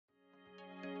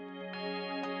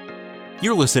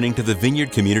You're listening to the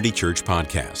Vineyard Community Church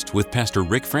podcast with Pastor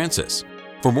Rick Francis.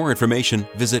 For more information,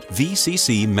 visit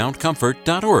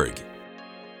vccmountcomfort.org.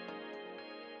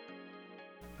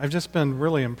 I've just been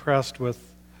really impressed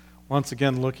with, once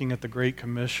again, looking at the Great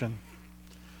Commission.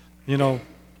 You know,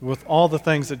 with all the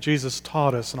things that Jesus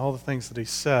taught us and all the things that he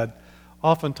said,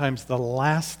 oftentimes the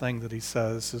last thing that he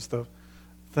says is the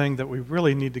thing that we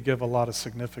really need to give a lot of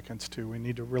significance to. We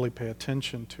need to really pay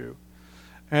attention to.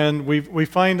 And we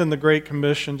find in the Great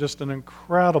Commission just an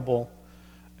incredible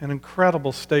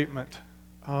statement.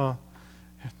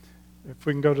 If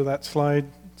we can go to that slide,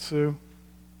 Sue.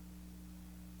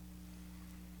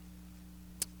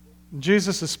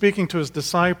 Jesus is speaking to his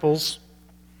disciples,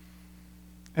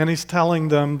 and he's telling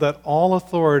them that all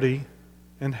authority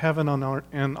in heaven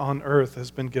and on earth has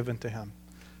been given to him.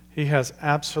 He has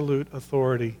absolute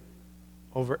authority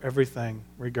over everything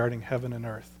regarding heaven and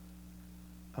earth.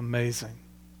 Amazing.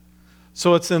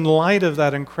 So it's in light of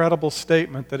that incredible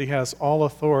statement that he has all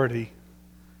authority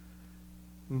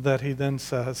that he then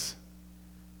says,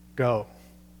 go.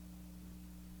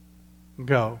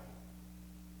 Go.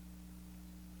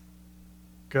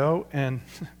 Go and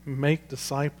make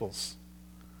disciples.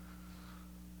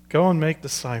 Go and make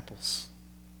disciples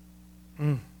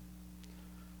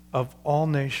of all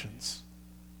nations,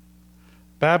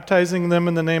 baptizing them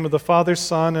in the name of the Father,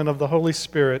 Son, and of the Holy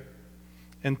Spirit,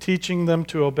 and teaching them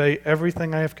to obey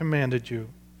everything I have commanded you.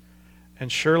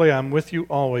 And surely I'm with you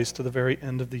always to the very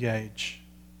end of the age.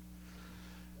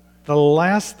 The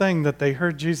last thing that they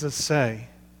heard Jesus say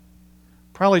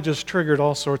probably just triggered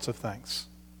all sorts of things.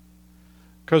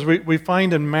 Because we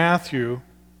find in Matthew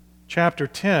chapter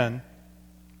 10,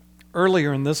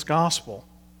 earlier in this gospel,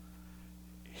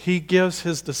 he gives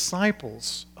his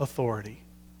disciples authority.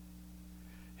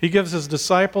 He gives his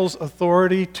disciples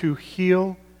authority to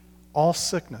heal all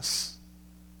sickness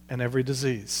and every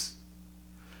disease.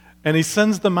 And he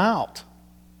sends them out,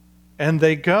 and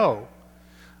they go.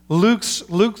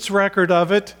 Luke's record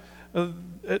of it,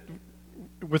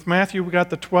 with Matthew we got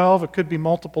the 12. It could be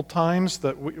multiple times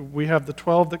that we have the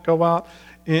 12 that go out.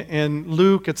 In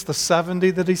Luke, it's the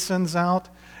 70 that he sends out.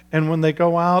 And when they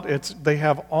go out, they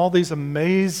have all these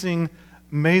amazing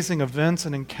events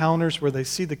and encounters where they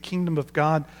see the kingdom of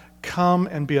God come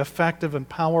and be effective and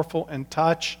powerful and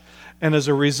touch. And as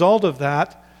a result of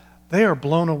that, they are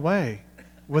blown away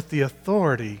with the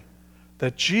authority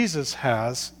that Jesus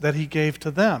has that he gave to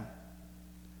them.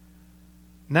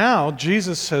 Now,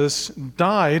 Jesus has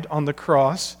died on the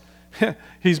cross.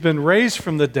 He's been raised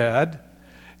from the dead.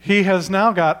 He has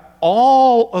now got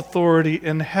all authority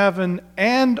in heaven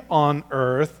and on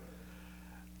earth.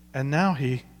 And now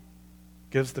he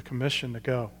gives the commission to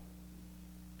go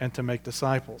and to make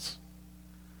disciples.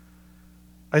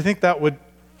 I think that would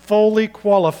fully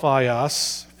qualify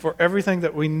us for everything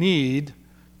that we need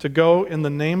to go in the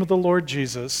name of the Lord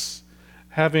Jesus,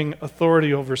 having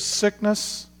authority over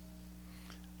sickness,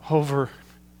 over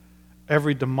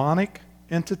every demonic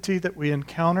entity that we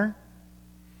encounter,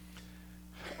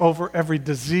 over every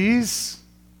disease.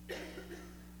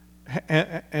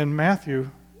 And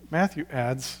Matthew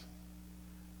adds,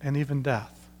 and even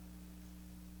death.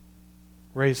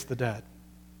 Raise the dead.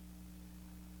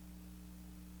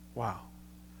 Wow.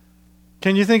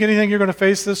 Can you think anything you're going to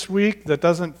face this week that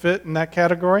doesn't fit in that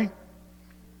category?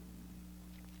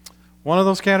 One of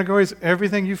those categories,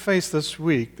 everything you face this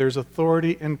week, there's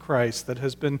authority in Christ that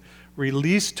has been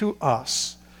released to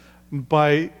us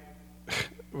by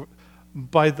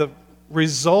the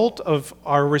result of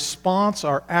our response,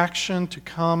 our action to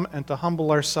come and to humble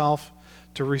ourselves,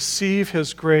 to receive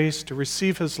his grace, to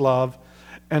receive his love,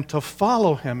 and to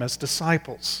follow him as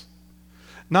disciples.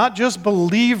 Not just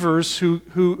believers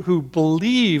who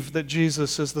believe that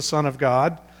Jesus is the Son of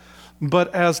God,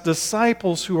 but as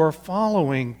disciples who are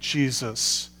following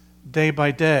Jesus day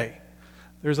by day.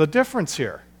 There's a difference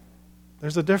here.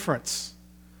 There's a difference.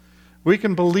 We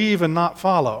can believe and not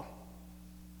follow.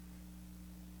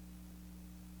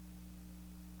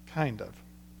 Kind of.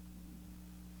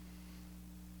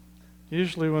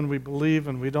 Usually when we believe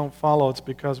and we don't follow, it's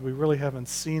because we really haven't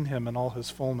seen him in all his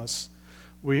fullness.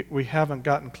 We haven't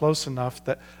gotten close enough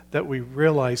that we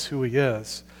realize who he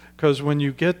is. Because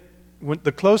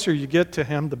the closer you get to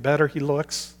him, the better he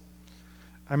looks.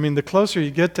 I mean, the closer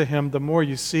you get to him, the more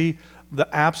you see the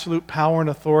absolute power and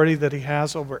authority that he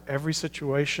has over every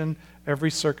situation,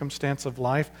 every circumstance of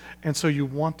life. And so you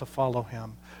want to follow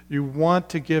him. You want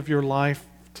to give your life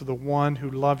to the one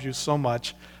who loves you so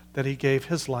much that he gave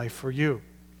his life for you.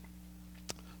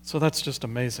 So that's just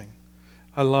amazing.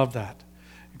 I love that.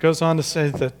 It goes on to say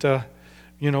that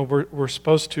we're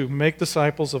supposed to make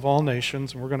disciples of all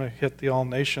nations, and we're going to hit the all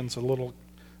nations a little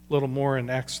little more in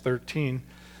Acts 13,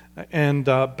 and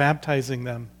baptizing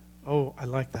them. Oh, I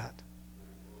like that.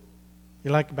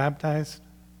 You like baptized?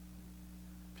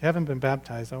 If you haven't been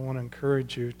baptized, I want to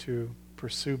encourage you to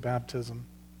pursue baptism.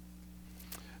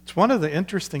 It's one of the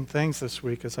interesting things this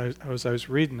week as I was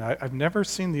reading. I've never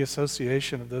seen the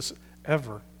association of this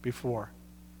ever before.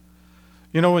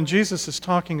 You know, when Jesus is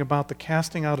talking about the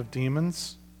casting out of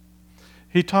demons,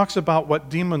 he talks about what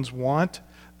demons want,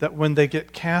 that when they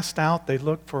get cast out, they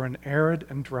look for an arid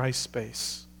and dry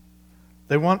space.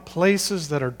 They want places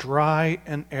that are dry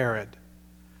and arid.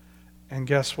 And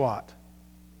guess what?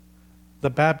 The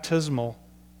baptismal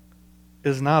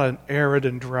is not an arid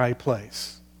and dry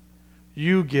place.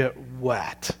 You get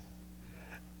wet.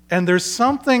 And there's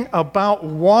something about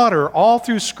water all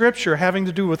through Scripture having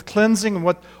to do with cleansing and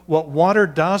what water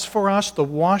does for us, the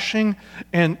washing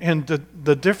and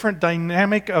the different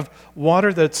dynamic of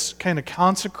water that's kind of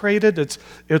consecrated.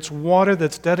 It's water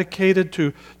that's dedicated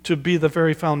to be the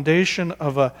very foundation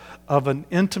of an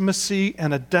intimacy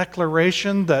and a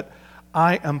declaration that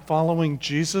I am following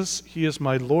Jesus. He is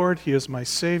my Lord. He is my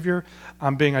Savior.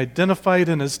 I'm being identified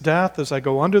in His death as I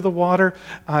go under the water.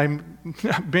 I'm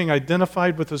being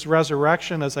identified with His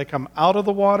resurrection as I come out of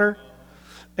the water.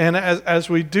 And as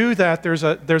we do that, there's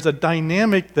a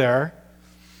dynamic there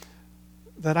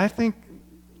that I think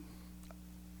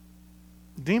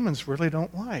demons really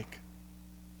don't like.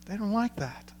 They don't like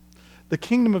that. The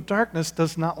kingdom of darkness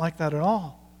does not like that at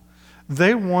all.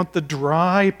 They want the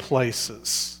dry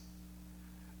places.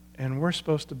 And we're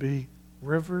supposed to be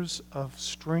rivers of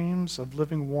streams of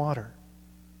living water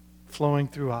flowing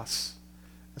through us.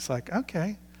 It's like,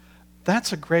 okay,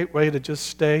 that's a great way to just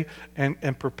stay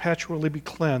and perpetually be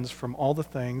cleansed from all the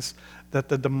things that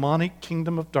the demonic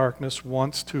kingdom of darkness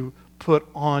wants to put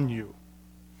on you.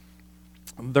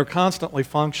 They're constantly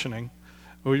functioning.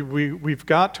 We've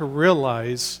got to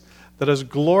realize that as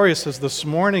glorious as this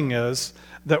morning is,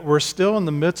 that we're still in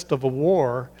the midst of a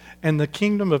war, and the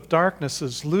kingdom of darkness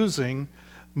is losing,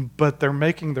 but they're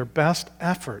making their best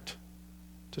effort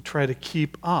to try to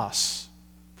keep us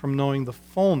from knowing the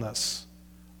fullness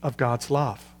of God's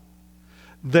love.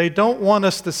 They don't want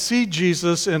us to see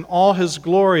Jesus in all His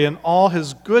glory and all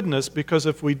His goodness, because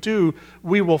if we do,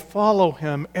 we will follow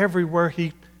Him everywhere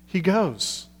He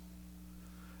goes.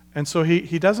 And so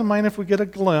he doesn't mind if we get a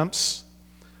glimpse,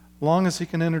 long as He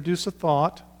can introduce a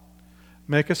thought,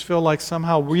 make us feel like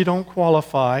somehow we don't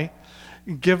qualify,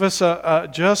 give us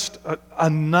just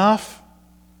enough.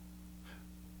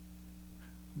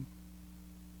 I'm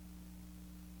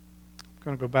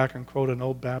going to go back and quote an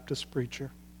old Baptist preacher.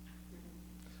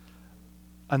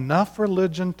 Enough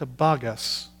religion to bug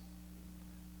us,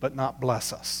 but not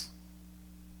bless us.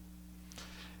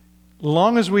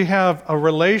 Long as we have a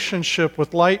relationship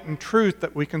with light and truth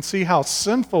that we can see how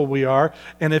sinful we are,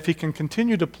 and if He can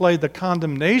continue to play the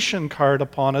condemnation card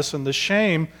upon us and the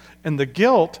shame and the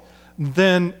guilt,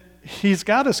 then He's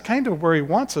got us kind of where He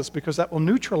wants us, because that will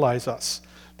neutralize us.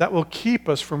 That will keep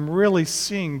us from really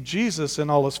seeing Jesus in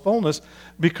all His fullness,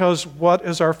 because what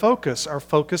is our focus? Our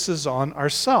focus is on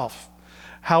ourself.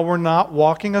 How we're not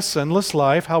walking a sinless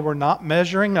life, how we're not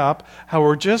measuring up, how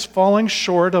we're just falling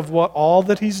short of all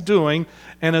that He's doing,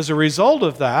 and as a result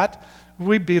of that,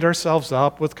 we beat ourselves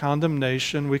up with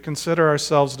condemnation. We consider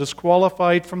ourselves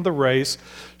disqualified from the race.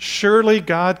 Surely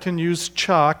God can use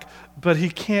Chuck, but He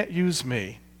can't use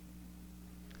me.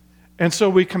 And so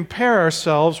we compare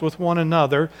ourselves with one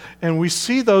another, and we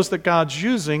see those that God's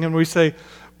using, and we say,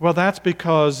 well, that's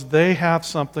because they have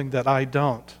something that I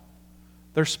don't.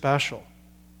 They're special.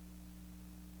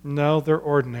 No, they're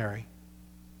ordinary.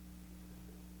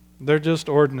 They're just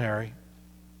ordinary.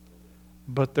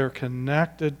 But they're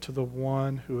connected to the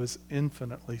one who is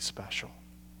infinitely special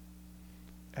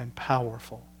and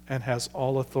powerful and has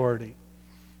all authority.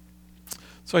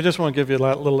 So I just want to give you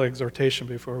a little exhortation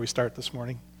before we start this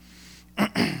morning.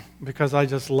 Because I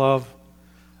just love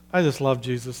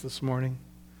Jesus this morning.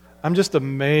 I'm just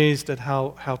amazed at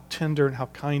how tender and how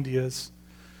kind He is,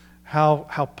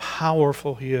 how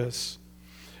powerful He is.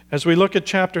 As we look at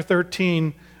chapter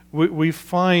 13, we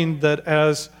find that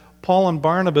as Paul and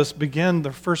Barnabas begin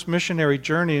their first missionary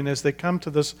journey, and as they come to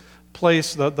this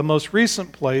place, the most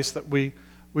recent place that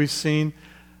we've seen,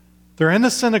 they're in the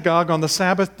synagogue on the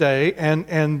Sabbath day,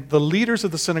 and the leaders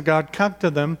of the synagogue come to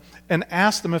them and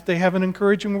ask them if they have an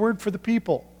encouraging word for the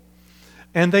people.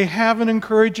 And they have an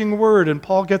encouraging word, and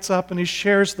Paul gets up and he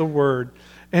shares the word.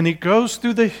 And he goes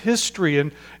through the history,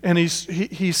 and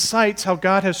he cites how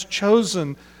God has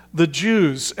chosen the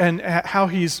Jews and how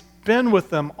He's been with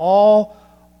them all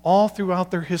throughout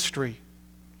their history.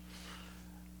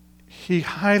 He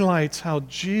highlights how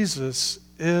Jesus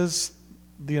is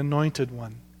the Anointed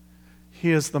One.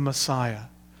 He is the Messiah.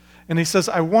 And he says,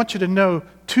 I want you to know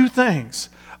two things.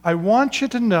 I want you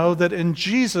to know that in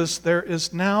Jesus there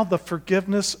is now the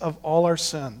forgiveness of all our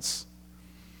sins.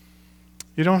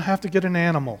 You don't have to get an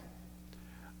animal.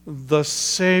 The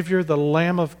Savior, the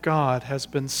Lamb of God, has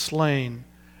been slain,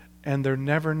 and there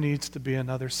never needs to be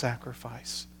another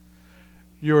sacrifice.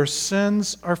 Your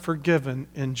sins are forgiven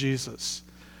in Jesus.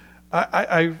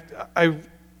 I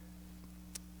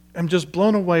am just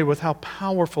blown away with how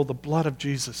powerful the blood of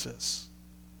Jesus is.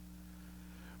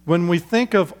 When we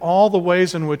think of all the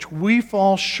ways in which we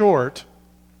fall short,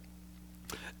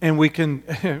 and we've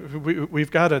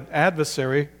got an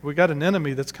adversary, we've got an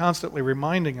enemy that's constantly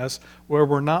reminding us where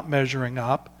we're not measuring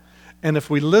up. And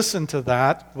if we listen to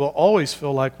that, we'll always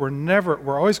feel like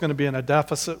we're always going to be in a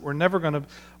deficit. We're never going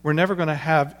to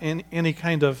have any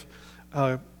kind of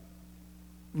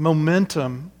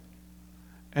momentum.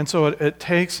 And so it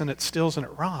takes and it steals and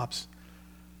it robs.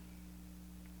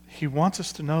 He wants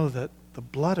us to know that the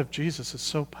blood of Jesus is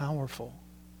so powerful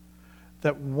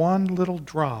that one little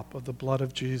drop of the blood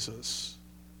of Jesus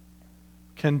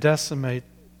can decimate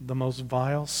the most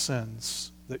vile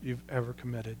sins that you've ever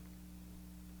committed.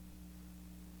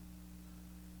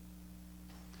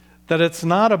 That it's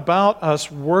not about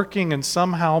us working and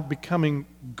somehow becoming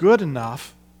good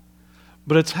enough,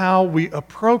 but it's how we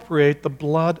appropriate the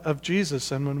blood of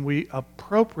Jesus. And when we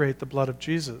appropriate the blood of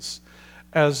Jesus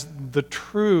as the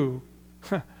true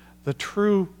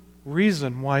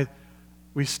reason why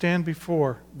we stand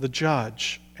before the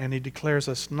judge and he declares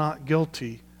us not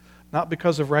guilty, not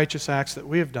because of righteous acts that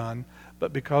we have done,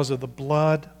 but because of the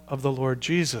blood of the Lord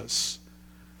Jesus,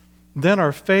 then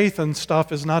our faith and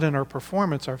stuff is not in our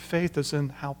performance. Our faith is in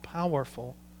how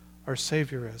powerful our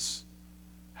Savior is,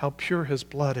 how pure his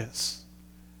blood is,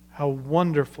 how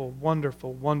wonderful,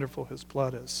 wonderful, wonderful his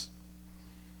blood is.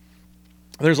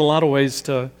 There's a lot of ways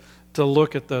to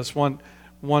look at this. One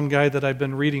guy that I've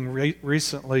been reading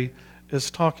recently is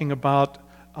talking about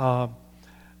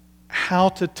how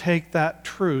to take that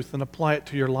truth and apply it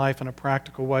to your life in a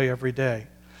practical way every day.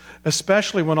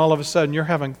 Especially when all of a sudden you're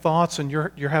having thoughts and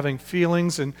you're having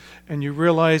feelings and you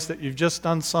realize that you've just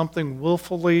done something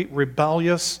willfully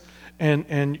rebellious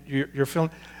and you're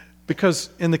feeling... Because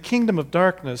in the kingdom of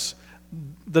darkness,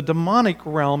 the demonic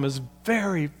realm is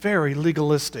very, very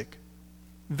legalistic.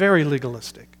 Very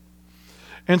legalistic.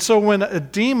 And so when a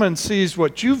demon sees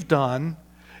what you've done,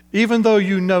 even though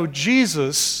you know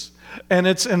Jesus, and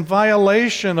it's in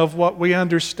violation of what we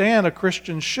understand a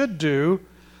Christian should do,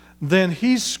 then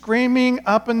he's screaming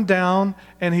up and down,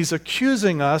 and he's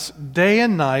accusing us day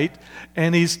and night,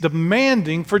 and he's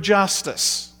demanding for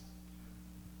justice.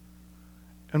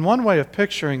 And one way of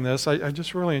picturing this, I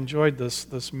just really enjoyed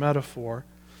this metaphor,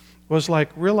 was like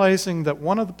realizing that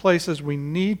one of the places we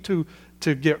need to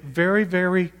get very,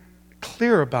 very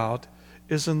clear about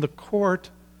is in the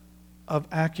court of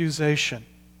accusation.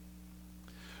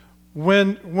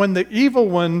 When the evil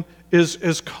one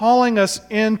is calling us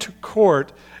into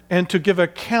court and to give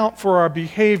account for our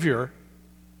behavior,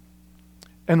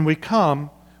 and we come,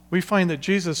 we find that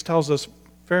Jesus tells us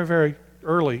very, very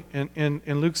early in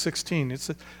Luke 16, it's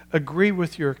agree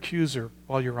with your accuser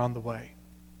while you're on the way.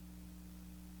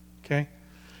 Okay?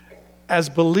 As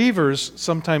believers,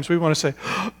 sometimes we want to say,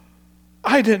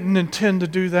 I didn't intend to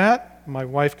do that. My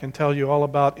wife can tell you all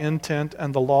about intent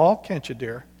and the law, can't you,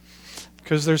 dear?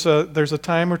 Because there's a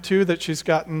time or two that she's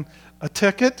gotten a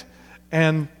ticket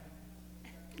and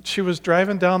she was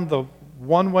driving down the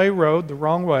one-way road the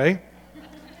wrong way,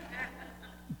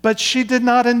 but she did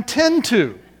not intend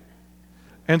to.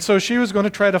 And so she was going to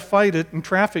try to fight it in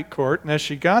traffic court, and as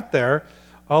she got there,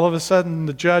 all of a sudden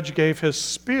the judge gave his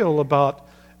spiel about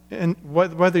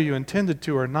whether you intended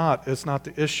to or not is not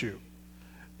the issue.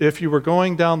 If you were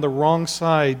going down the wrong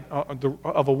side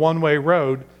of a one-way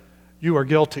road, you are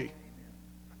guilty.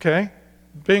 Okay?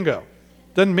 Bingo.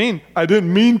 Doesn't mean, I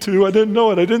didn't mean to, I didn't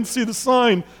know it, I didn't see the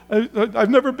sign, I've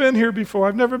never been here before,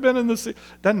 I've never been in this.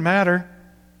 Doesn't matter.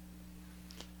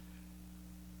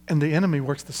 And the enemy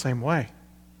works the same way.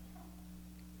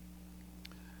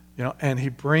 You know, and he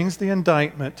brings the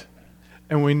indictment,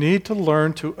 and we need to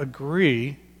learn to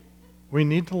agree. We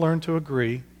need to learn to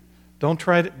agree. Don't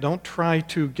try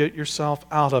to get yourself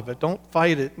out of it. Don't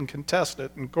fight it and contest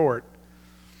it in court.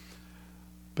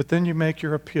 But then you make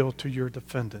your appeal to your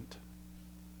defendant.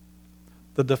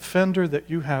 The defender that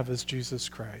you have is Jesus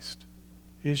Christ.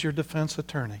 He's your defense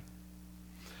attorney.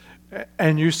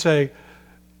 And you say,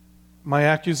 my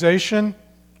accusation,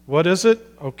 what is it?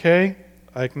 Okay,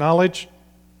 I acknowledge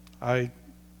I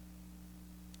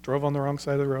drove on the wrong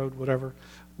side of the road,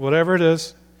 whatever it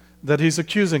is that he's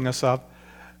accusing us of.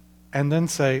 and then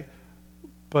say,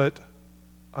 but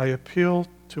I appeal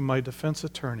to my defense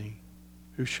attorney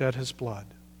who shed his blood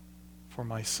for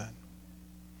my sin.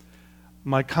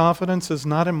 My confidence is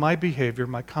not in my behavior.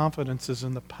 My confidence is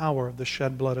in the power of the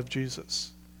shed blood of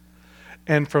Jesus.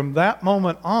 And from that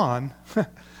moment on,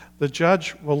 the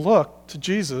judge will look to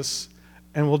Jesus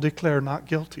and will declare not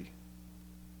guilty.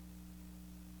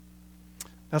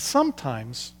 Now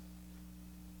sometimes,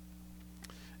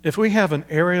 if we have an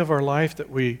area of our life that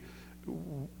we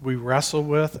wrestle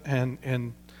with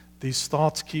and these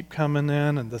thoughts keep coming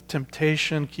in and the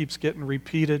temptation keeps getting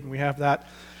repeated and we have that,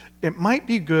 it might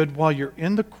be good while you're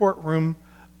in the courtroom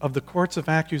of the courts of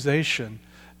accusation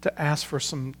to ask for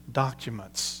some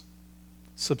documents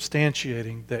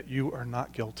substantiating that you are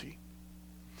not guilty.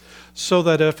 So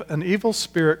that if an evil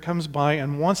spirit comes by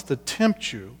and wants to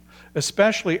tempt you,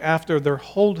 especially after their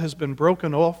hold has been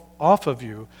broken off of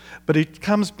you, but it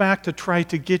comes back to try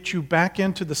to get you back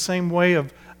into the same way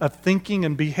of thinking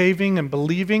and behaving and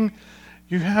believing,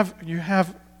 you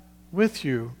have with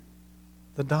you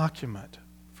the document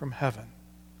from heaven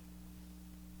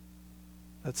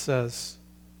that says,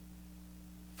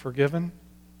 forgiven,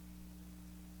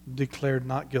 declared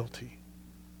not guilty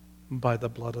by the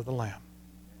blood of the Lamb.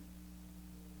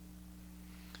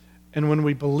 And when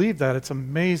we believe that, it's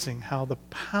amazing how the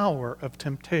power of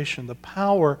temptation, the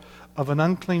power of an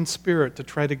unclean spirit to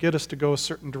try to get us to go a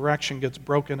certain direction gets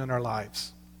broken in our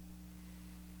lives.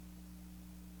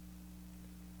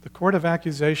 The court of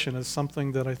accusation is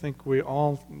something that I think we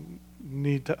all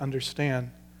need to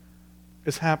understand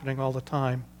is happening all the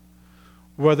time.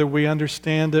 Whether we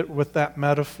understand it with that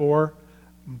metaphor,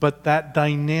 but that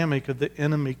dynamic of the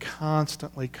enemy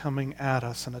constantly coming at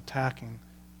us and attacking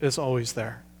is always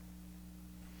there.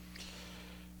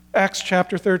 Acts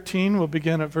chapter 13, we'll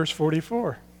begin at verse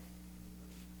 44.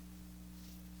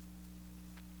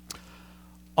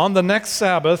 On the next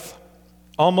Sabbath,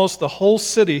 almost the whole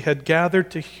city had gathered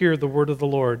to hear the word of the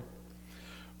Lord.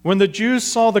 When the Jews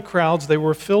saw the crowds, they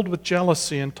were filled with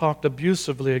jealousy and talked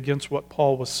abusively against what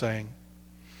Paul was saying.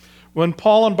 When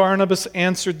Paul and Barnabas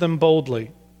answered them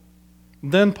boldly,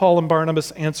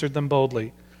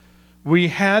 we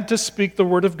had to speak the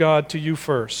word of God to you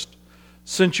first.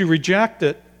 Since you reject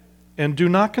it and do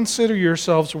not consider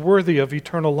yourselves worthy of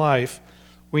eternal life,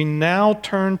 we now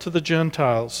turn to the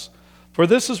Gentiles. For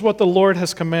this is what the Lord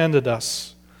has commanded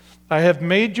us. I have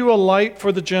made you a light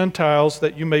for the Gentiles,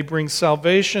 that you may bring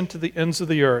salvation to the ends of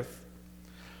the earth.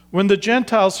 When the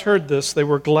Gentiles heard this, they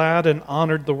were glad and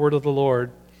honored the word of the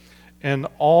Lord, and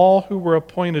all who were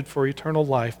appointed for eternal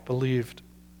life believed.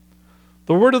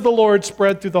 The word of the Lord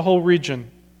spread through the whole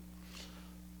region.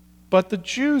 But the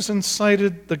Jews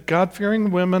incited the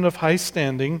God-fearing women of high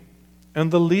standing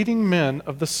and the leading men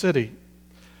of the city.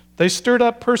 They stirred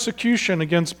up persecution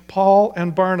against Paul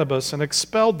and Barnabas and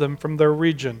expelled them from their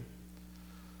region.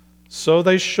 So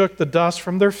they shook the dust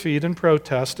from their feet in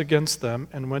protest against them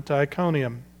and went to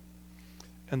Iconium.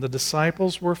 And the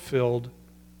disciples were filled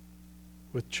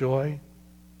with joy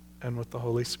and with the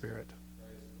Holy Spirit.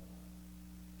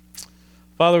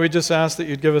 Father, we just ask that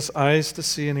you'd give us eyes to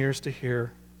see and ears to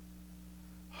hear,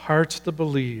 hearts to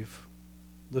believe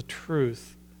the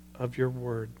truth of your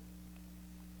word.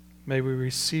 May we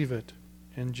receive it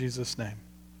in Jesus' name.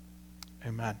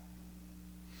 Amen.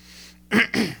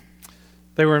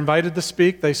 They were invited to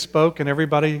speak. They spoke, and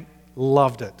everybody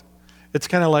loved it. It's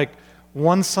kind of like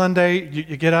one Sunday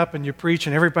you get up and you preach,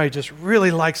 and everybody just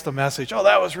really likes the message. Oh,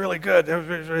 that was really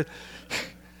good.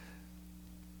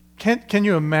 Can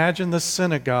you imagine the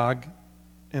synagogue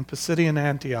in Pisidian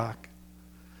Antioch?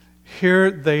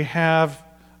 Here they have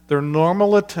their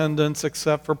normal attendance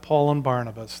except for Paul and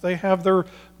Barnabas. They have their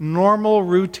normal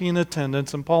routine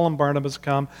attendance, and Paul and Barnabas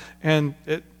come, and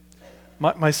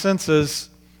my sense is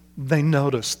they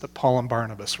noticed that Paul and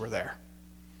Barnabas were there.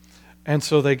 And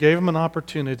so they gave them an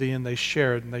opportunity, and they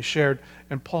shared,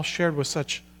 and Paul shared with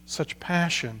such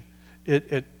passion,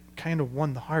 it kind of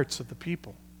won the hearts of the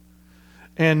people.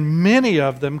 And many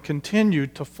of them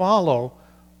continued to follow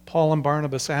Paul and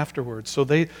Barnabas afterwards. So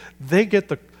they get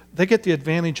the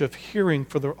advantage of hearing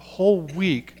for the whole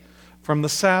week, from the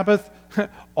Sabbath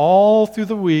all through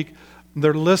the week.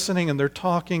 They're listening and they're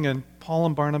talking, and Paul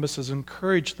and Barnabas has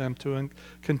encouraged them to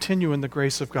continue in the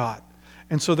grace of God.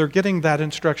 And so they're getting that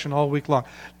instruction all week long.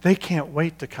 They can't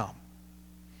wait to come.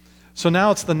 So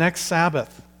now it's the next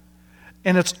Sabbath,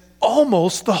 and it's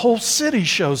almost the whole city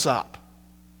shows up.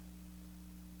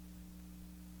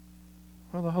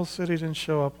 Well, the whole city didn't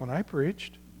show up when I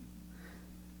preached.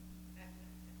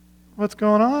 What's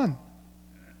going on?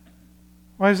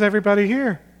 Why is everybody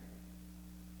here?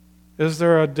 Is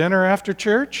there a dinner after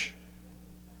church?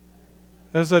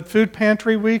 Is it food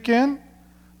pantry weekend?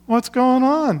 What's going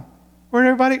on? Where'd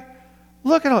everybody...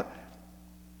 Look at it.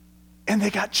 And they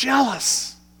got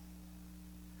jealous.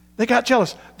 They got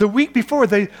jealous. The week before,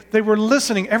 they were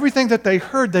listening. Everything that they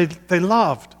heard, they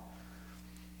loved.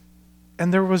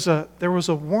 And there was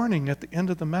a warning at the end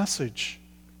of the message.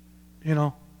 You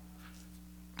know,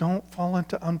 don't fall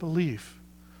into unbelief.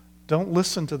 Don't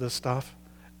listen to this stuff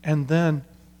and then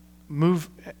move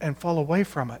and fall away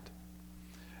from it.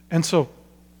 And so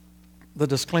the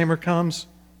disclaimer comes,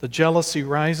 the jealousy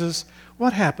rises.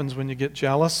 What happens when you get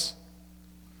jealous?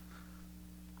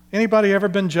 Anybody ever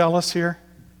been jealous here?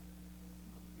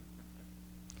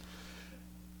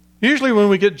 Usually when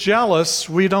we get jealous,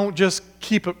 we don't just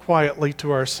keep it quietly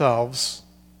to ourselves.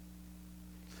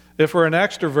 If we're an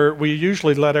extrovert, we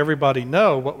usually let everybody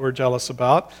know what we're jealous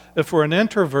about. If we're an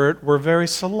introvert, we're very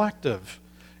selective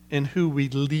in who we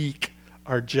leak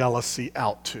our jealousy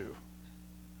out to.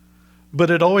 But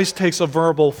it always takes a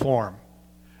verbal form.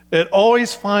 It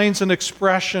always finds an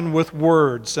expression with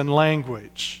words and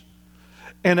language.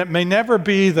 And it may never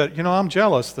be that, I'm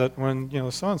jealous that when,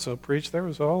 so-and-so preached, there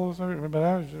was all those, but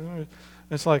I was,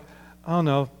 it's like, oh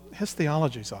no, his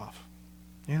theology's off.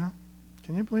 Can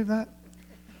you believe that?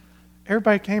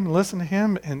 Everybody came and listened to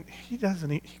him, and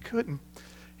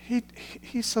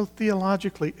he's so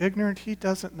theologically ignorant, he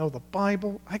doesn't know the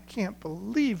Bible. I can't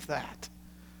believe that.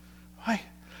 Why?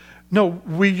 No,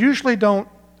 we usually don't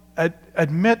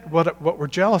admit what we're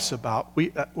jealous about.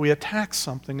 We attack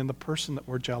something in the person that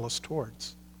we're jealous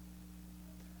towards.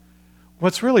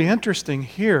 What's really interesting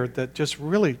here that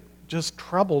just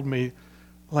troubled me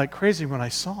like crazy when I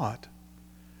saw it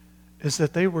is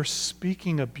that they were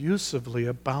speaking abusively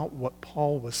about what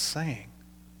Paul was saying.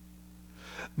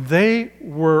 They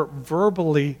were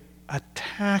verbally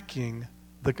attacking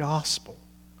the gospel.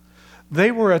 They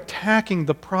were attacking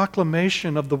the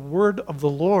proclamation of the word of the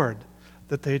Lord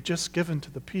that they had just given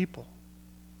to the people.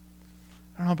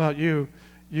 I don't know about you.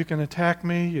 You can attack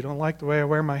me. You don't like the way I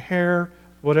wear my hair,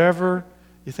 whatever.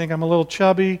 You think I'm a little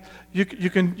chubby. You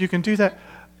can do that.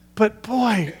 But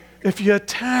boy, if you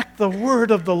attack the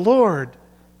word of the Lord,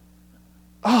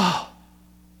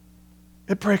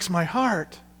 it breaks my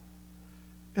heart.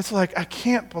 It's like, I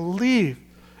can't believe.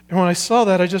 And when I saw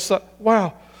that, I just thought,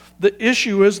 wow, the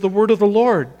issue is the word of the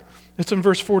Lord. It's in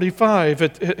verse 45.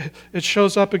 It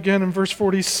shows up again in verse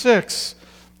 46.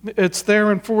 It's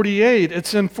there in 48.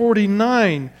 It's in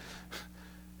 49.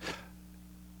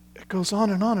 It goes on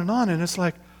and on and on, and it's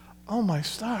like, oh my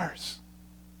stars.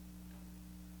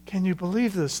 Can you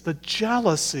believe this? The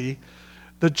jealousy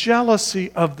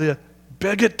of the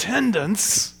big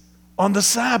attendance on the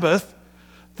Sabbath,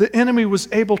 the enemy was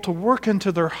able to work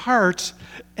into their hearts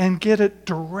and get it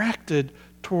directed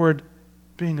toward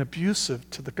being abusive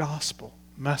to the gospel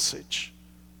message,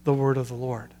 the word of the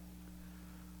Lord.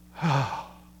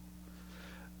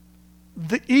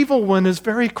 The evil one is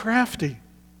very crafty.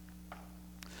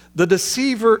 The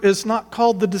deceiver is not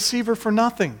called the deceiver for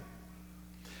nothing.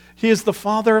 He is the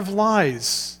father of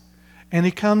lies, and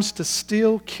he comes to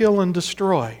steal, kill, and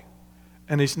destroy.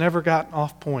 And he's never gotten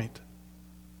off point.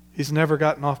 He's never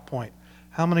gotten off point.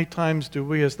 How many times do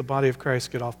we as the body of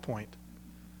Christ get off point?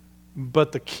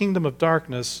 But the kingdom of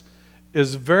darkness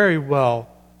is very well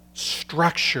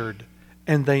structured,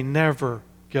 and they never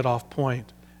get off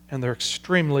point, and they're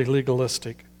extremely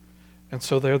legalistic. And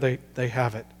so there they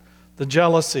have it. The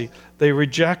jealousy. They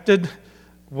rejected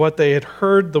what they had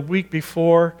heard the week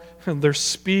before, and their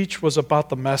speech was about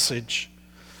the message.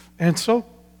 And so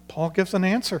Paul gives an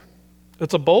answer.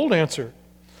 It's a bold answer.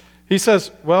 He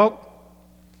says, well,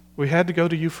 we had to go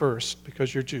to you first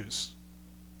because you're Jews.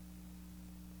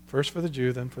 First for the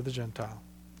Jew, then for the Gentile.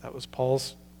 That was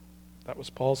Paul's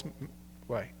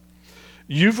way.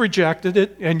 You've rejected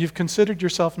it, and you've considered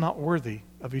yourself not worthy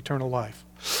of eternal life.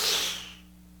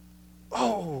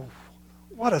 Oh,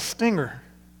 what a stinger.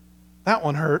 That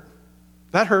one hurt.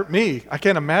 That hurt me. I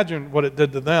can't imagine what it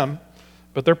did to them,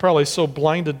 but they're probably so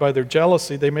blinded by their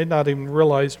jealousy, they may not even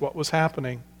realize what was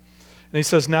happening. And he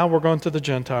says, now we're going to the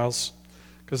Gentiles,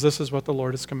 because this is what the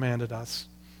Lord has commanded us.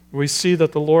 We see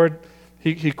that the Lord,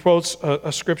 he quotes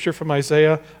a scripture from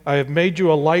Isaiah, I have made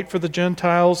you a light for the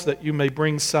Gentiles, that you may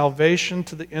bring salvation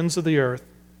to the ends of the earth.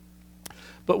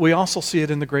 But we also see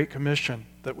it in the Great Commission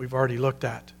that we've already looked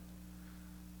at,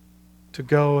 to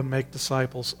go and make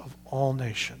disciples of all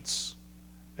nations.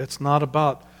 It's not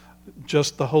about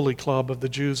just the holy club of the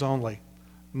Jews only.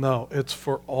 No, it's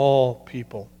for all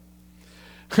people.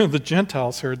 The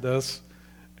Gentiles heard this,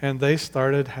 and they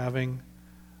started having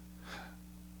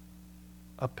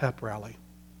a pep rally.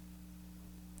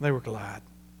 They were glad.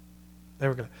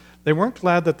 They weren't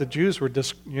glad that the Jews were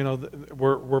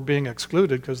were being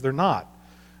excluded, because they're not.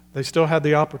 They still had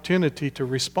the opportunity to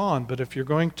respond, but if you're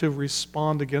going to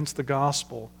respond against the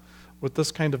gospel with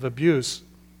this kind of abuse,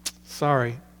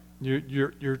 sorry,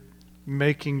 you're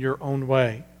making your own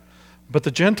way. But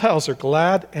the Gentiles are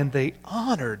glad, and they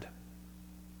honored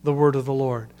the word of the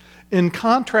Lord. In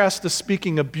contrast to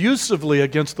speaking abusively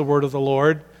against the word of the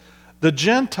Lord, the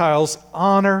Gentiles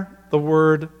honor the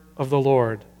word of the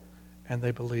Lord, and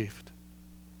they believed.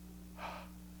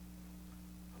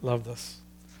 Love this.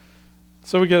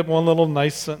 So we get one little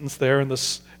nice sentence there, and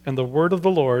the word of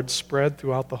the Lord spread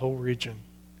throughout the whole region.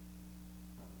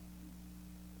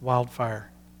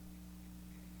 Wildfire.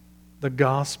 The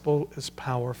gospel is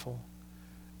powerful.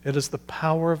 It is the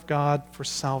power of God for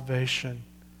salvation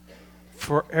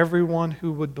for everyone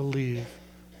who would believe,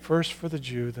 first for the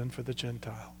Jew, then for the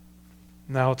Gentile.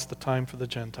 Now it's the time for the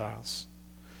Gentiles.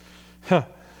 And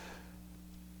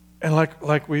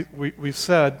like we've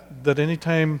said, that any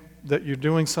time that you're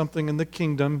doing something in the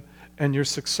kingdom and you're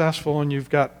successful and you've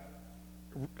got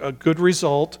a good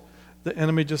result, the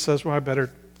enemy just says, well, I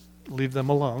better leave them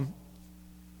alone.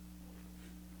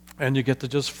 And you get to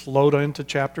just float into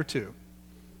chapter 2.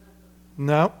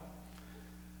 No.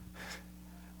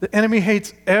 The enemy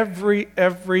hates every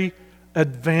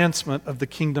advancement of the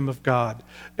kingdom of God.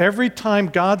 Every time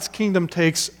God's kingdom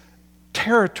takes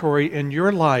territory in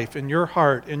your life, in your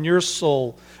heart, in your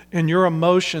soul, in your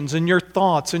emotions, in your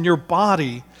thoughts, in your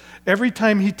body, every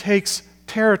time he takes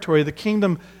territory, the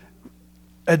kingdom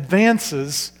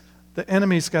advances, the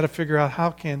enemy's got to figure out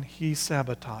how can he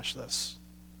sabotage this.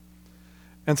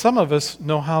 And some of us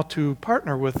know how to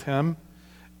partner with him,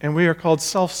 and we are called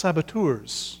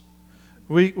self-saboteurs.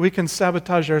 We can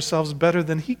sabotage ourselves better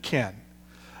than he can.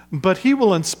 But he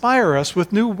will inspire us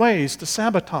with new ways to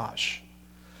sabotage.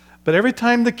 But every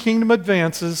time the kingdom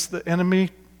advances, the enemy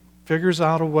figures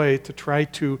out a way to try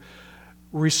to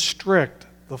restrict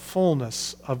the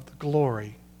fullness of the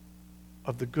glory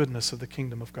of the goodness of the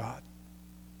kingdom of God.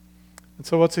 And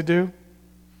so what's he do?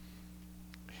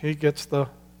 He gets the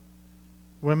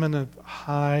women of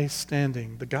high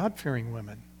standing, the God-fearing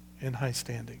women in high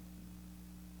standing,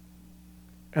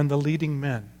 and the leading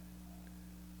men.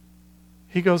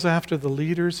 He goes after the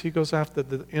leaders, he goes after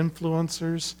the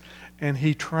influencers, and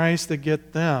he tries to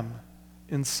get them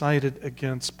incited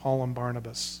against Paul and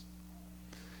Barnabas.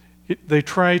 They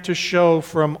try to show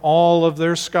from all of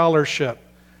their scholarship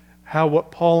how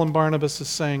what Paul and Barnabas is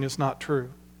saying is not true.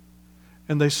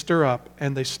 And they stir up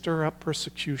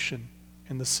persecution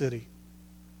in the city,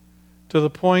 to the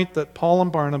point that Paul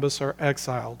and Barnabas are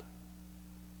exiled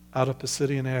out of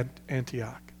Pisidian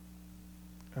Antioch.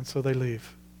 And so they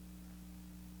leave.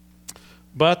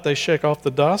 But they shake off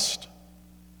the dust.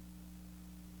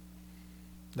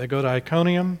 They go to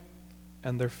Iconium,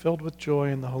 and they're filled with joy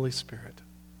in the Holy Spirit.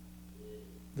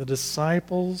 The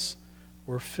disciples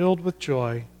were filled with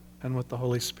joy and with the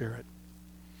Holy Spirit.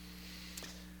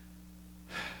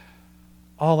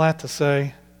 All that to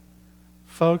say,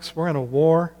 folks, we're in a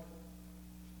war.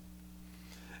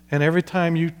 And every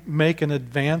time you make an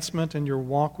advancement in your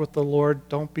walk with the Lord,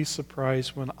 don't be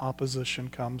surprised when opposition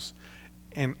comes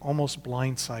and almost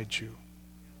blindsides you.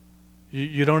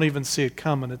 You don't even see it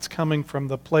coming. It's coming from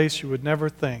the place you would never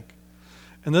think.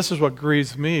 And this is what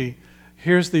grieves me.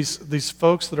 Here's these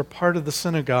folks that are part of the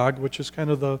synagogue, which is kind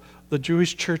of the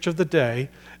Jewish church of the day,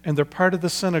 and they're part of the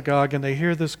synagogue, and they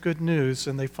hear this good news,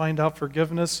 and they find out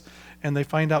forgiveness, and they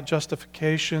find out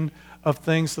justification of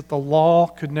things that the law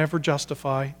could never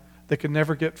justify. They could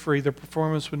never get free. Their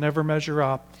performance would never measure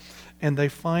up. And they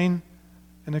find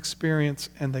an experience,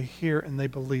 and they hear, and they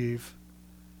believe.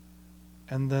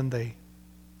 And then they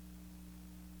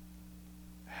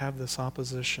have this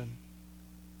opposition,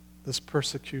 this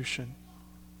persecution.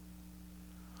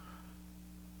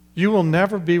 You will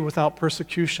never be without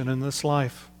persecution in this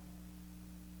life.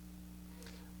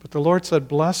 But the Lord said,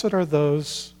 blessed are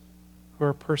those who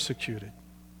are persecuted.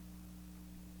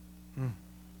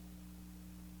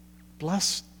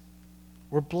 Blessed.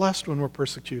 We're blessed when we're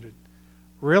persecuted.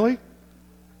 Really?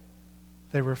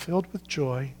 They were filled with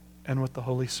joy and with the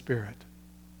Holy Spirit.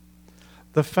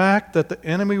 The fact that the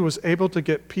enemy was able to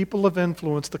get people of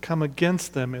influence to come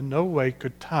against them in no way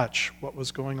could touch what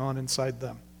was going on inside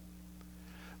them.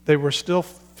 They were still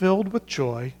filled with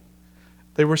joy.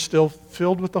 They were still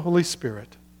filled with the Holy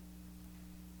Spirit.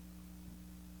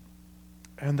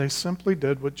 And they simply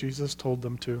did what Jesus told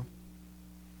them to.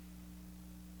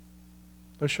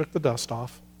 They shook the dust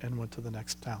off and went to the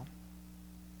next town.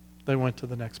 They went to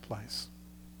the next place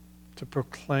to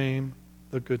proclaim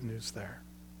the good news there.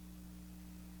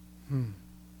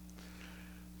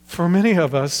 For many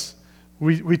of us,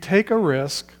 We take a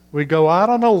risk. We go out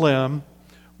on a limb.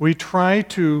 We try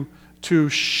to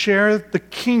share the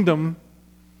kingdom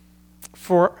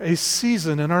for a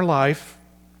season in our life.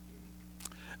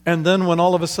 And then when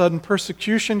all of a sudden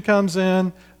persecution comes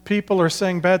in, people are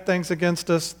saying bad things against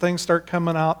us, things start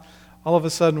coming out, all of a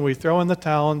sudden we throw in the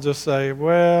towel and just say,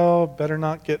 well, better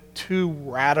not get too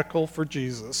radical for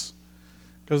Jesus.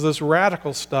 Because this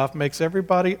radical stuff makes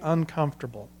everybody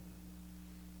uncomfortable.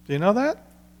 Do you know that?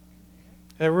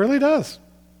 It really does.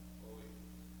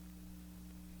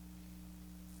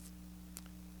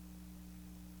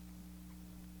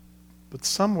 But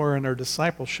somewhere in our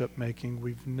discipleship making,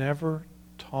 we've never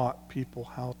taught people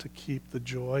how to keep the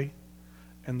joy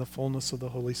and the fullness of the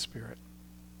Holy Spirit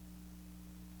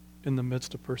in the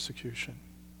midst of persecution,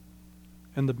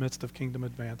 in the midst of kingdom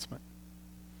advancement.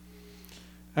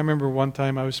 I remember one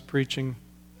time I was preaching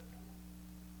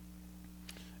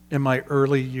in my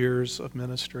early years of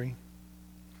ministry,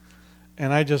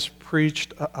 and I just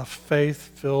preached a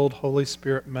faith-filled Holy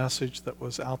Spirit message that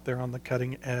was out there on the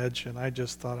cutting edge, and I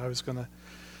just thought I was going to,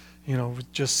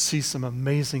 just see some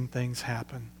amazing things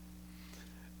happen.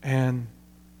 And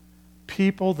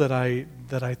people that I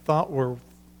thought were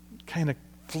kind of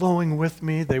flowing with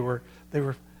me, they were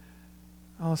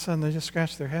all of a sudden they just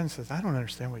scratched their head and said, I don't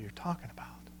understand what you're talking about.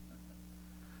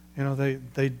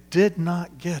 They did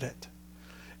not get it.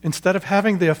 Instead of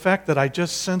having the effect that I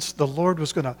just sensed the Lord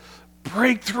was going to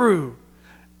break through,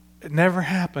 it never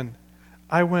happened.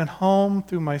 I went home,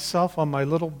 threw myself on my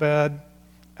little bed.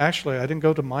 Actually, I didn't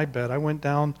go to my bed. I went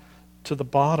down to the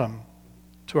bottom,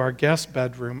 to our guest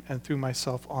bedroom, and threw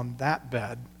myself on that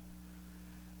bed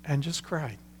and just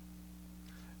cried.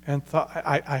 And thought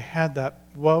I had that,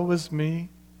 woe is me.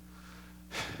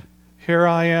 Here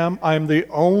I am. I'm the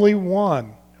only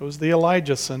one. It was the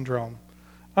Elijah syndrome.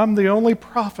 I'm the only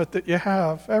prophet that you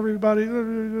have. Everybody,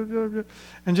 and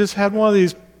just had one of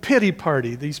these pity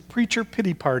party, these preacher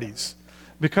pity parties,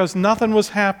 because nothing was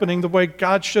happening the way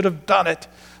God should have done it,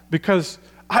 because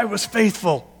I was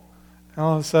faithful. And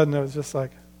all of a sudden it was just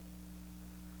like,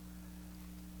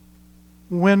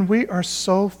 when we are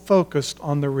so focused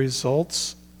on the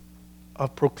results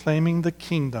of proclaiming the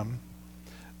kingdom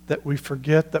that we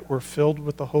forget that we're filled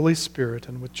with the Holy Spirit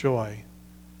and with joy,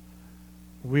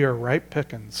 we are ripe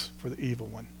pickings for the evil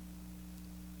one.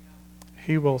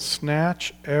 He will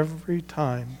snatch every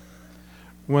time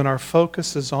when our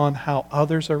focus is on how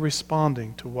others are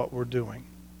responding to what we're doing.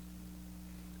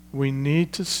 We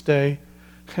need to stay,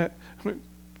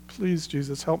 please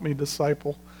Jesus, help me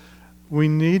disciple. We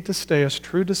need to stay as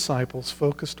true disciples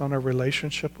focused on our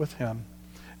relationship with Him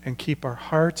and keep our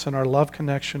hearts and our love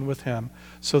connection with Him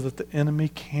so that the enemy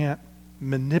can't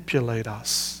manipulate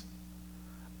us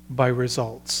by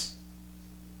results,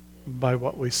 by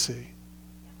what we see.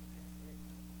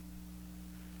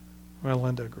 Well,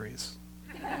 Linda agrees.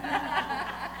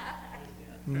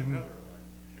 Mm-hmm.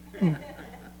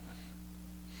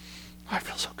 I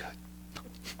feel so good.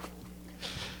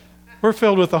 We're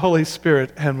filled with the Holy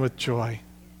Spirit and with joy.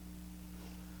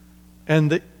 And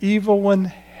the evil one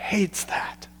hates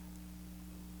that.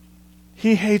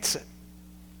 He hates it.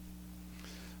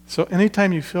 So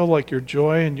anytime you feel like your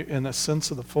joy and a sense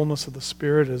of the fullness of the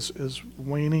Spirit is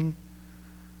waning,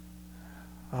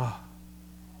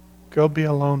 go be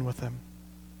alone with Him.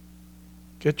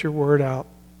 Get your word out.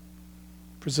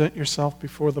 Present yourself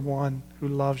before the one who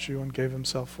loves you and gave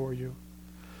Himself for you.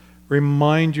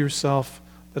 Remind yourself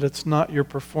that it's not your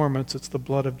performance, it's the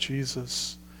blood of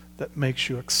Jesus that makes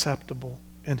you acceptable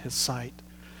in His sight.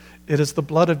 It is the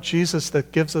blood of Jesus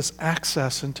that gives us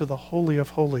access into the Holy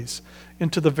of Holies,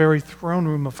 into the very throne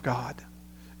room of God,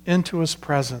 into His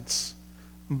presence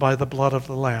by the blood of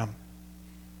the Lamb.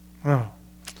 Oh,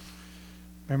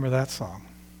 remember that song?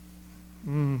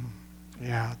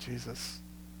 Yeah, Jesus.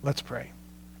 Let's pray.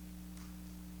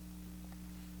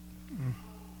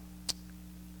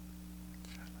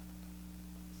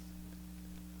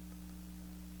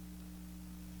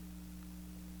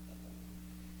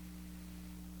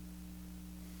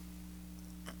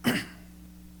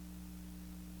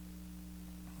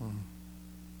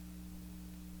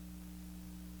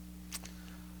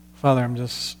 Father, I'm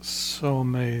just so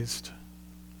amazed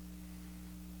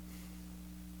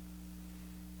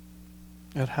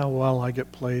at how well I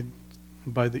get played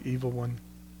by the evil one,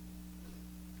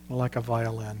 like a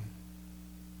violin.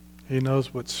 He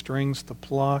knows what strings to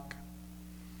pluck,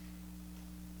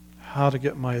 how to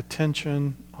get my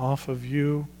attention off of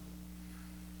you.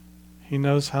 He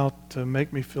knows how to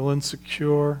make me feel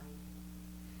insecure.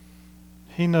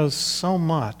 He knows so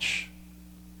much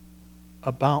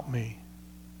about me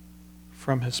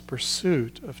from his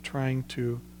pursuit of trying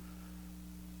to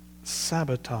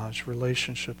sabotage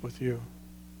relationship with you.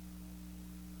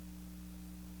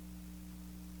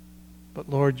 But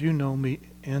Lord, you know me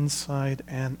inside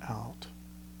and out.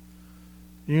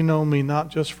 You know me not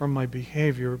just from my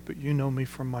behavior, but you know me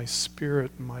from my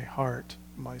spirit, my heart,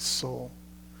 my soul.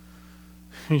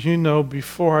 You know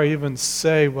before I even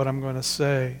say what I'm going to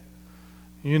say.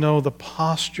 You know the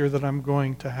posture that I'm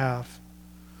going to have.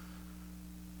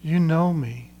 You know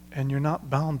me, and you're not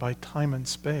bound by time and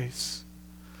space.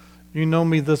 You know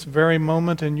me this very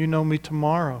moment, and you know me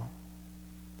tomorrow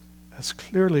as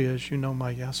clearly as you know my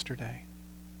yesterday.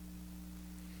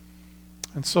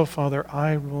 And so, Father,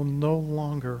 I will no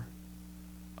longer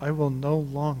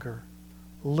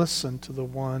listen to the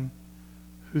one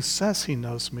who says he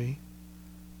knows me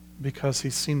because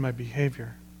he's seen my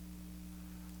behavior.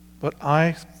 But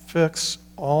I fix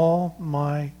all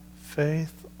my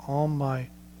faith, all my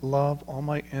love, all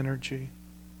my energy,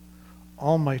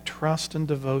 all my trust and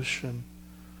devotion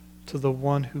to the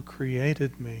one who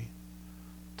created me,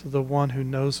 to the one who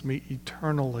knows me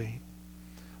eternally,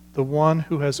 the one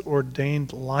who has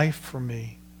ordained life for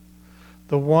me,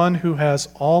 the one who has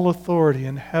all authority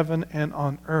in heaven and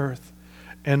on earth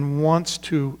and wants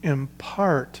to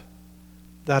impart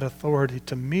that authority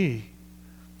to me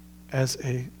as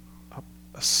a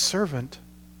servant,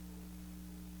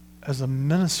 as a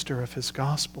minister of his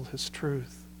gospel, his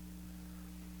truth,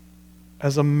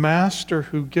 as a master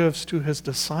who gives to his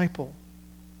disciple.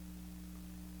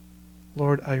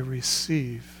 Lord, I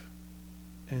receive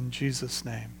in Jesus'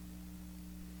 name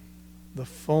the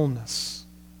fullness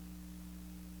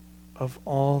of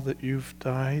all that you've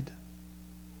died,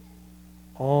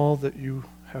 all that you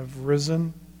have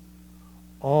risen,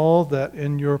 all that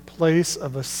in your place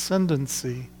of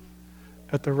ascendancy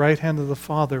at the right hand of the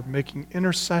Father, making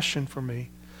intercession for me,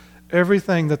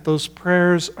 everything that those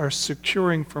prayers are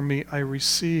securing for me, I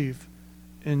receive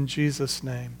in Jesus'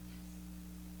 name.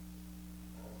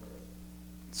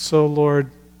 So, Lord,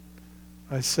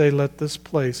 I say, let this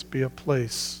place be a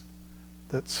place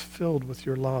that's filled with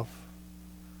your love,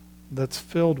 that's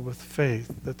filled with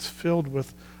faith, that's filled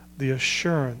with the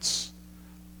assurance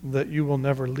that you will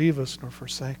never leave us nor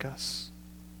forsake us.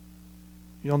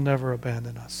 You'll never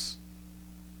abandon us.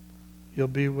 You'll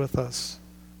be with us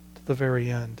to the very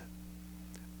end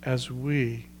as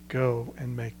we go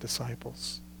and make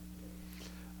disciples.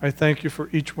 I thank you for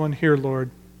each one here,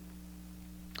 Lord.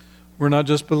 We're not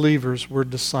just believers, we're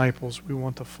disciples. We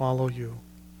want to follow you.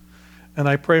 And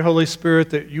I pray, Holy Spirit,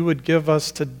 that you would give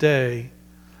us today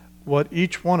what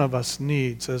each one of us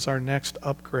needs as our next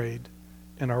upgrade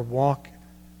in our walk,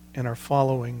 in our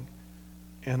following,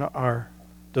 in our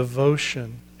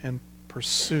devotion and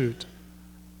pursuit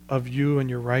of you and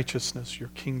your righteousness, your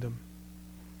kingdom.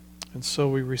 And so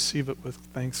we receive it with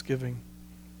thanksgiving,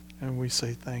 and we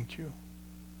say thank you.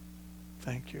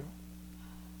 Thank you.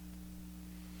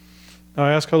 Now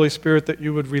I ask, Holy Spirit, that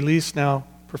you would release now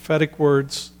prophetic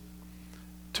words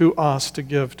to us to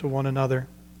give to one another.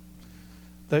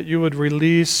 That you would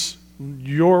release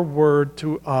your word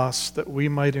to us that we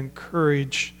might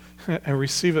encourage and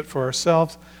receive it for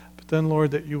ourselves. But then,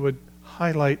 Lord, that you would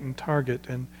highlight and target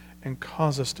and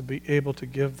cause us to be able to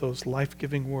give those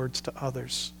life-giving words to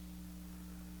others.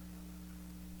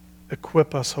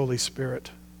 Equip us, Holy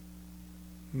Spirit.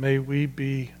 May we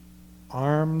be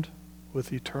armed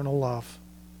with eternal love.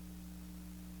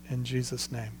 In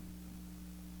Jesus' name.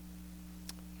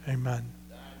 Amen.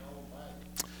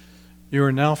 You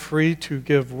are now free to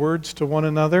give words to one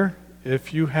another.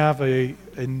 If you have a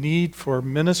need for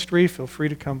ministry, feel free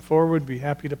to come forward. Be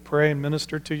happy to pray and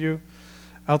minister to you.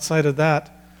 Outside of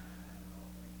that,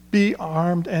 be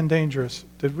armed and dangerous.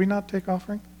 Did we not take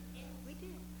offering? Yeah, we did.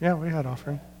 Yeah, we had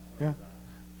offering. Yeah.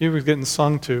 You were getting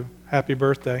sung to. Happy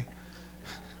birthday.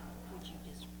 Would you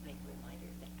just make a reminder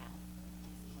that Al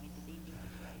is going to be meeting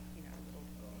right in our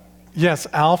little Yes,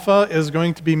 Alpha is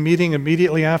going to be meeting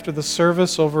immediately after the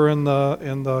service over in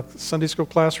the Sunday school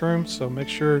classroom, so make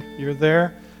sure you're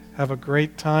there. Have a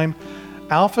great time.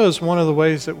 Alpha is one of the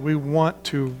ways that we want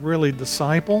to really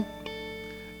disciple.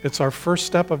 It's our first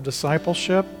step of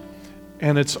discipleship,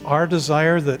 and it's our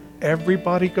desire that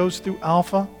everybody goes through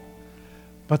Alpha.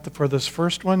 But for this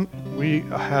first one, we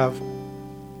have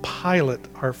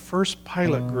our first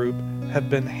pilot group have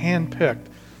been handpicked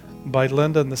by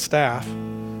Linda and the staff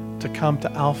to come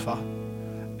to Alpha.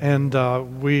 And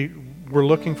we're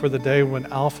looking for the day when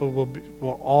Alpha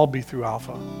will all be through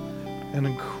Alpha. An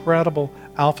incredible,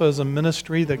 Alpha is a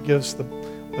ministry that gives the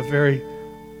very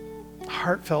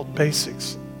heartfelt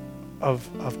basics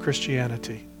of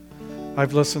Christianity.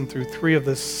 I've listened through 3 of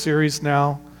this series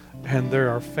now, and they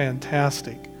are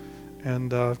fantastic.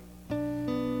 And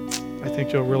I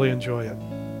think you'll really enjoy it.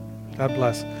 God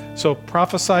bless. So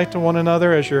prophesy to one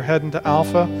another as you're heading to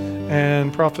Alpha,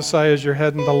 and prophesy as you're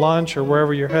heading to lunch or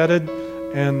wherever you're headed.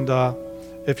 And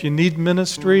if you need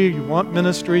ministry, you want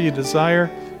ministry, you desire,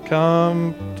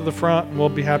 come to the front and we'll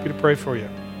be happy to pray for you.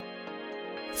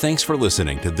 Thanks for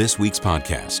listening to this week's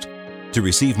podcast. To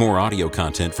receive more audio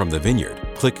content from the Vineyard,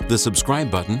 click the subscribe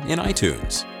button in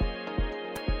iTunes.